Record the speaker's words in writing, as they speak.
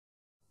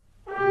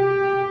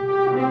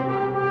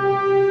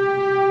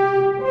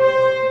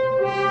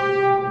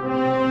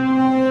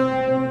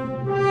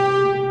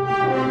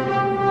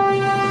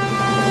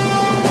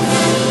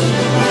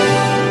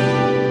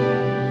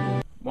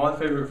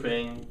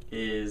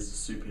is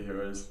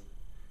superheroes.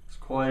 It's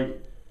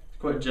quite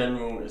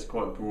general, it's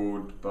quite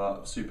broad,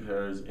 but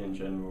superheroes in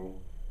general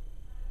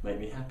make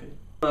me happy.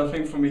 I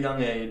think from a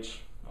young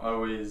age, I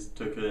always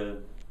took a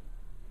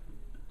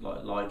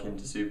liking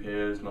to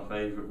superheroes. My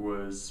favourite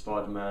was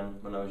Spider-Man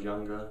when I was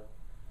younger.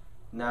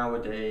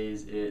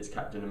 Nowadays it's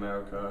Captain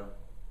America,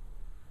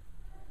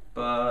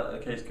 but a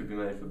case could be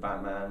made for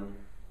Batman.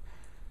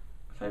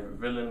 My favourite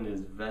villain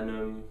is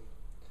Venom.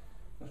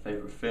 My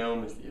favourite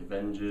film is The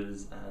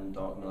Avengers and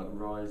Dark Knight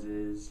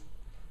Rises.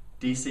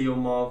 DC or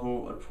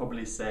Marvel, I'd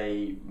probably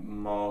say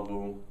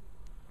Marvel,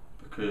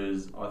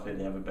 because I think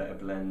they have a better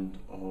blend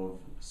of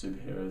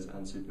superheroes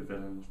and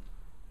supervillains,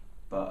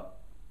 but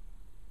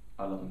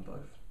I love them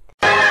both.